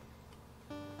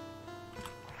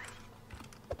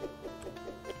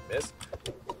 Miss.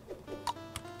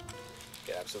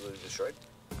 Get absolutely destroyed.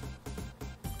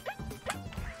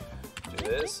 Do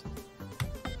this.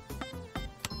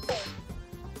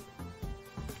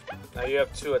 Now you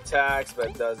have 2 attacks, but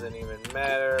it doesn't even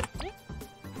matter.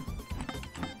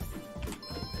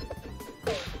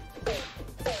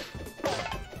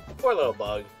 Poor little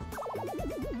bug.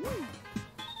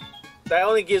 That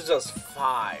only gives us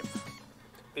 5.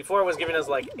 Before it was giving us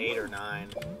like 8 or 9.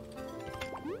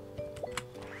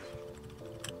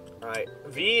 Alright,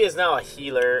 V is now a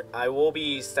healer. I will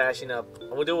be stashing up.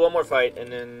 We'll do one more fight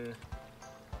and then...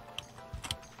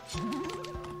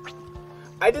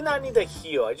 I did not need to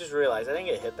heal. I just realized I didn't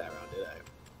get hit that round, did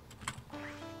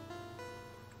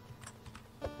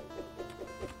I?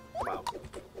 Wow.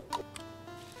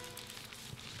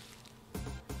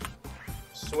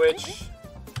 Switch.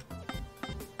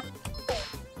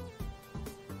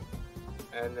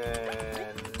 And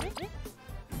then...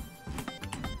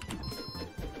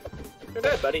 You're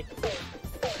dead, buddy.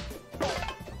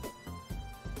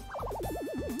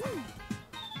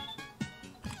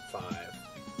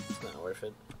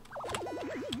 It.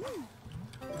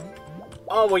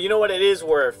 Oh, well, you know what? It is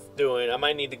worth doing. I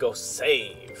might need to go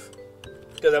save.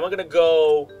 Because I'm going to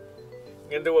go... I'm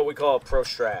going to do what we call a pro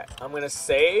strat. I'm going to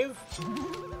save.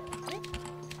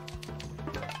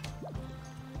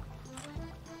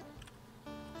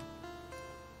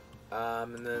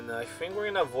 And then I think we're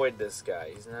going to avoid this guy.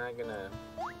 He's not going to...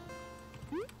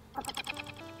 I'm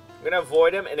going to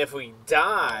avoid him, and if we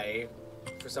die,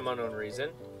 for some unknown reason...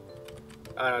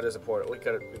 Oh no, there's a portal. We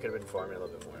could have been farming a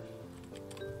little bit more.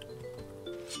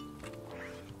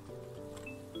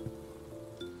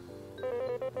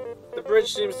 The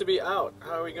bridge seems to be out.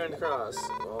 How are we going to cross?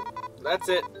 Well, that's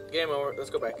it. Game over. Let's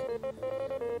go back.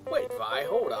 Wait, Vi,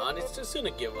 hold on. It's just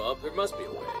gonna give up. There must be a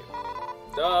way.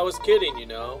 Duh, I was kidding, you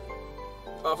know.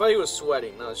 Oh, I thought he was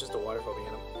sweating. No, it's just a waterfall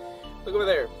behind him. Look over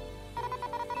there.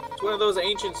 It's one of those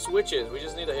ancient switches. We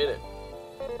just need to hit it.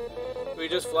 We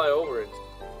just fly over it.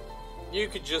 You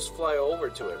could just fly over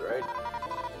to it, right?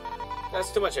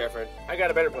 That's too much effort. I got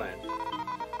a better plan.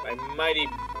 My mighty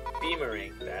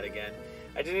beamering that again.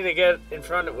 I just need to get in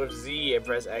front of it with Z and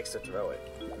press X to throw it.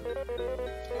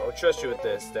 I'll trust you with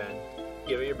this then.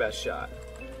 Give it your best shot.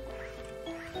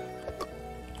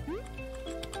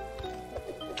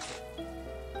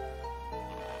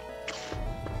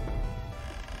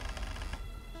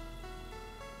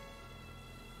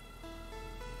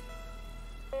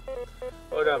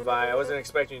 Hold on, Vi. I wasn't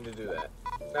expecting you to do that.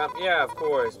 Yeah, of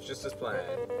course. Just as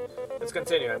planned. Let's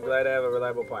continue. I'm glad I have a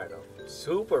reliable partner.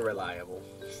 Super reliable.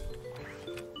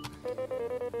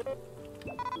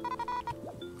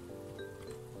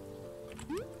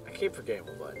 I keep forgetting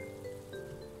one button.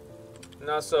 And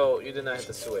also, you did not hit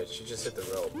the switch. You just hit the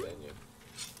rope, didn't you?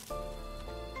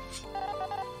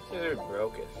 You're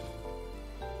broken.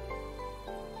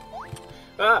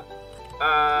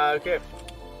 Okay.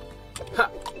 Ha!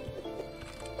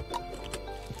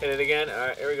 Hit it again.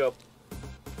 Alright, here we go.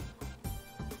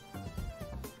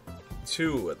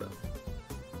 2 of them.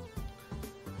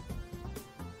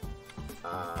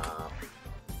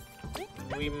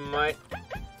 We might...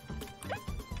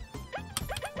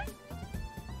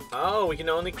 Oh, we can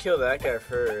only kill that guy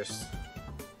first.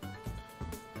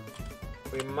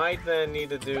 We might then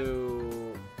need to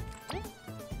do...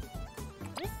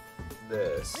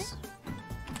 this.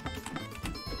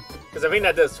 Because I think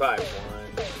that does 5. 1,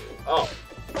 2... Oh!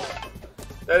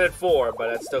 That did 4, but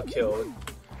that still killed.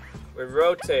 We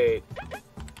rotate.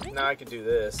 Now I can do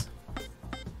this.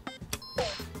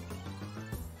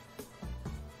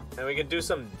 And we can do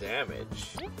some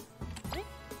damage.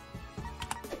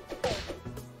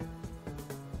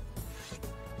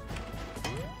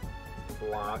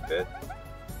 Blocked it.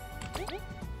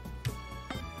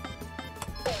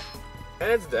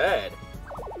 And it's dead.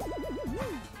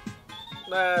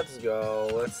 Let's go.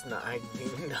 Let's not. I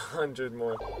need 100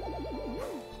 more.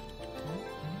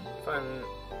 Fun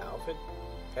outfit.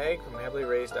 Egg from heavily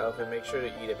raised outfit. Make sure to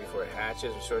eat it before it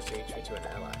hatches. Restores HP to an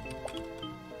ally.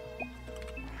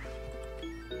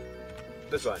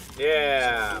 This one.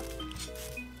 Yeah.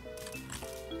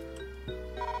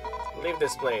 Leave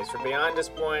this place. For beyond this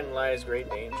point lies great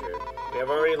danger. We have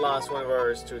already lost one of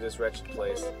ours to this wretched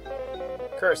place.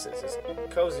 Curses. His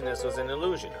coziness was an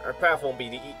illusion. Our path won't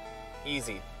be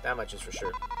easy. That much is for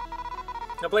sure.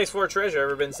 No place for a treasure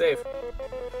ever been safe.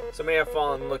 So may have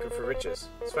fallen looking for riches.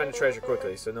 Let's find the treasure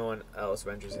quickly so no one else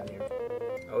ventures in here.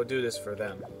 I will do this for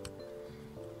them.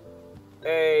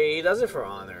 Hey, he does it for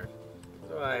honor.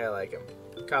 That's why I like him.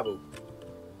 Kabu.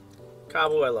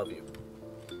 Kabu, I love you.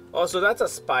 Also, that's a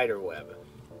spider web.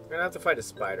 We're gonna have to fight a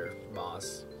spider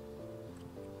boss.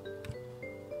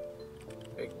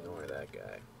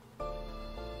 guy.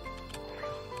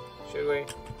 Should we?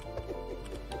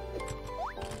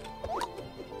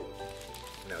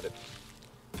 Noted.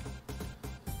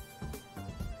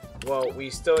 Well, we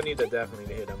still need to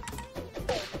definitely hit him.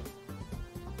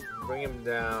 Bring him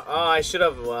down. Oh, I should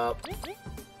have. Well,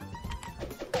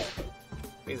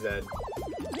 he's dead.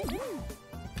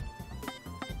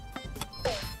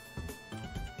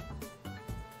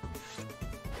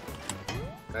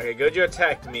 Okay, good. You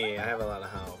attacked me. I have a lot of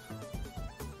health.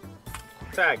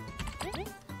 Attack.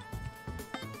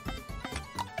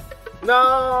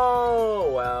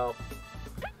 No. Well.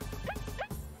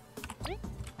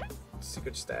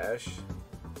 Secret stash.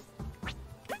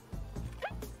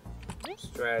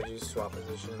 Strategy, swap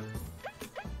position.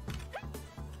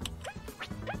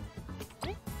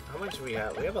 How much do we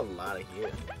have? We have a lot of here.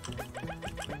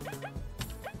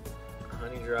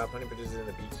 Honey drop. Honey produces in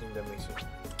the beach that makes you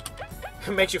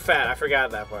makes you fat. I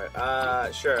forgot that part.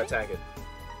 Sure, attack it.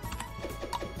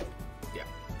 Yeah.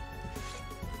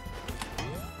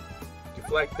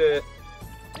 Deflect it.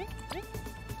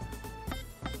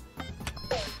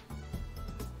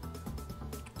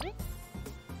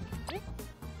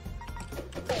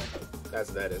 That's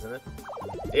that, isn't it?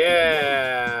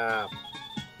 Yeah!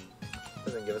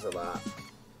 Doesn't give us a lot.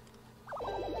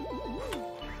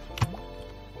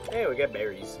 Hey, we got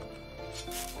berries.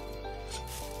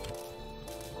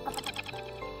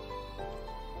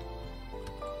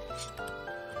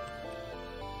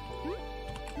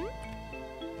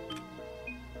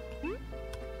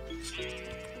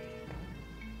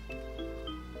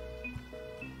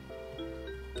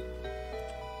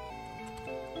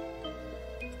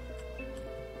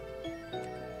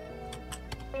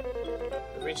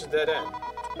 Reach a dead end.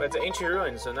 But it's an ancient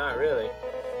ruin, so not really.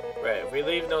 Right, if we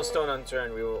leave no stone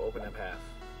unturned, we will open a path.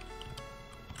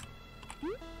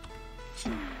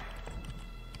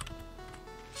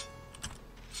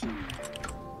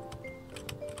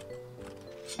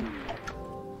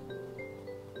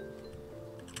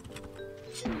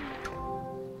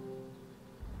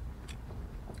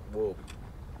 Whoa.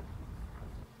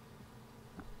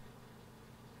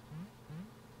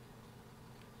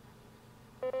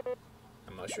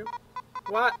 Mushroom?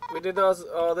 What? We did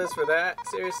all this for that?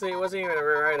 Seriously, it wasn't even a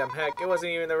rare item. Heck, it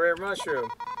wasn't even a rare mushroom.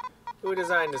 Who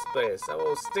designed this place? I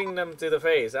will sting them to the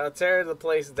face. I'll tear the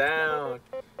place down.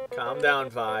 Calm down,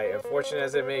 Vi. Unfortunate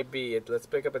as it may be, let's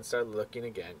pick up and start looking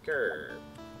again. Grr.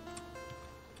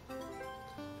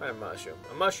 Find a mushroom.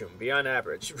 A mushroom, beyond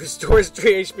average. Restores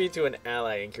 3 HP to an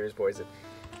ally and cures poison.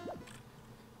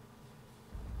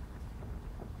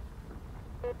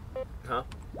 Huh?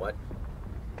 What?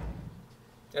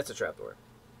 That's a trapdoor.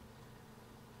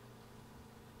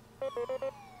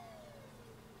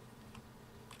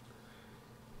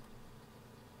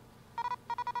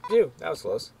 Phew, that was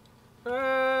close.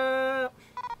 Cowboy,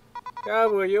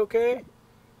 are you okay?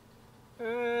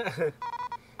 I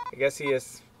guess he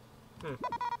is.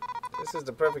 This is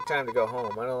the perfect time to go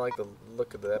home. I don't like the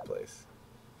look of that place.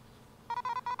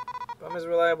 But I'm his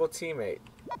reliable teammate.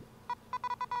 I'm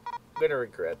gonna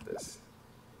regret this.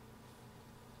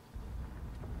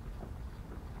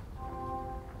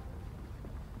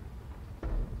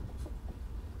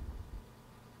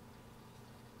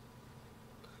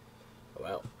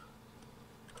 Well.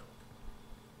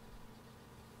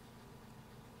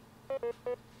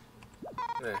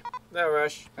 Nah, no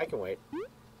rush. I can wait.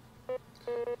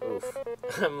 Oof.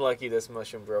 I'm lucky this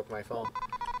mushroom broke my phone.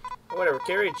 Whatever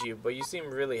carried you, but you seem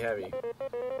really heavy.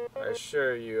 I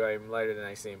assure you I'm lighter than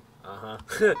I seem. Uh-huh.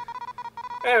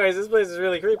 Anyways, this place is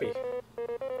really creepy.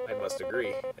 I must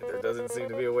agree. There doesn't seem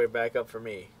to be a way back up for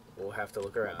me. We'll have to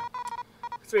look around.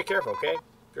 Let's be careful, okay?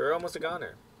 You're almost a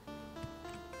goner.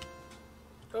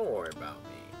 Don't worry about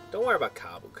me. Don't worry about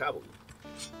Kabu. Kabu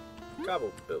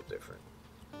built different.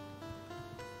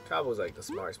 Kabu's like the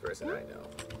smartest person I know.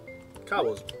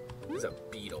 Kabu's is a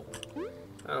beetle.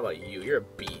 I don't know about you. You're a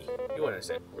bee. You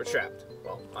understand. We're trapped.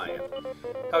 Well, I am.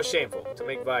 How shameful to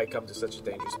make Vi come to such a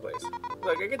dangerous place.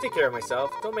 Look, I can take care of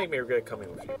myself. Don't make me regret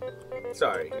coming with you.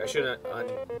 Sorry, I shouldn't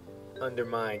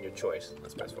undermine your choice.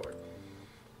 Let's press forward.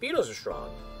 Beetles are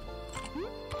strong.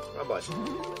 My butt.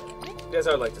 That's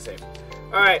what I'd like to say.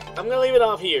 Alright, I'm gonna leave it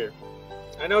off here.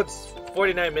 I know it's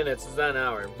 49 minutes, it's not an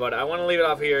hour, but I want to leave it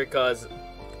off here because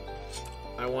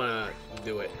I want to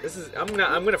do it. I'm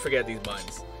gonna forget these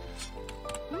buttons.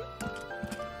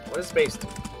 What does space do?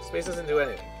 Space doesn't do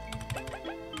anything.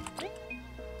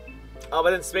 Oh,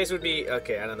 but then space would be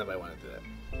okay. I don't know if I want to do that.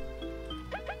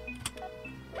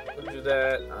 We'll do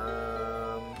that.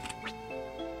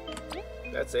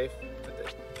 That's safe.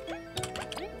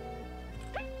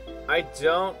 I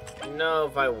don't know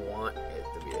if I want it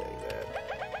to be like that.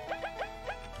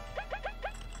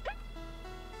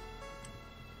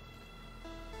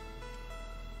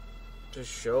 To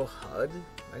show HUD?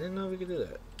 I didn't know we could do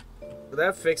that. Would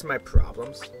that fix my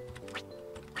problems?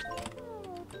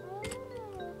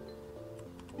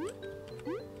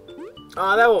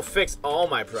 Oh, that will fix all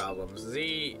my problems.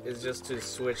 Z is just to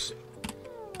switch.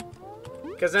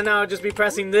 Because then I'll just be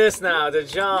pressing this now to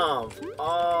jump.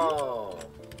 Oh.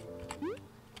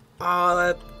 Oh,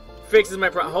 that fixes my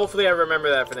problem. Hopefully I remember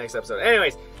that for next episode.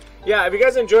 Anyways, yeah, if you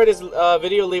guys enjoyed this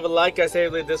video, leave a like. Guys,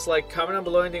 leave a dislike. Comment down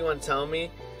below anything you want to tell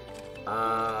me.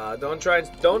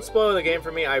 Don't spoil the game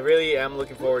for me. I really am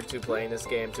looking forward to playing this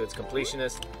game to its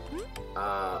completionist.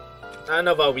 I don't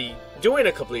know if I'll be doing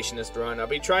a completionist run. I'll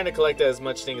be trying to collect as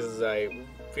much things as I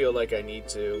feel like I need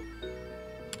to.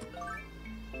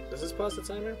 Does this pause the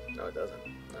timer? No, it doesn't.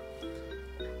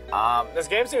 No. This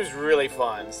game seems really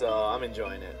fun, so I'm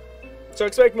enjoying it. So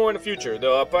expect more in the future,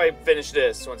 though. I'll probably finish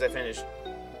this once I finish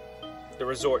the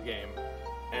resort game,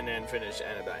 and then finish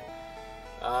Anodyne.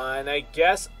 And I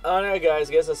guess, alright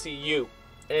guys, I'll see you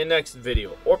in the next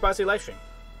video, or possibly live stream.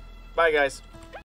 Bye guys.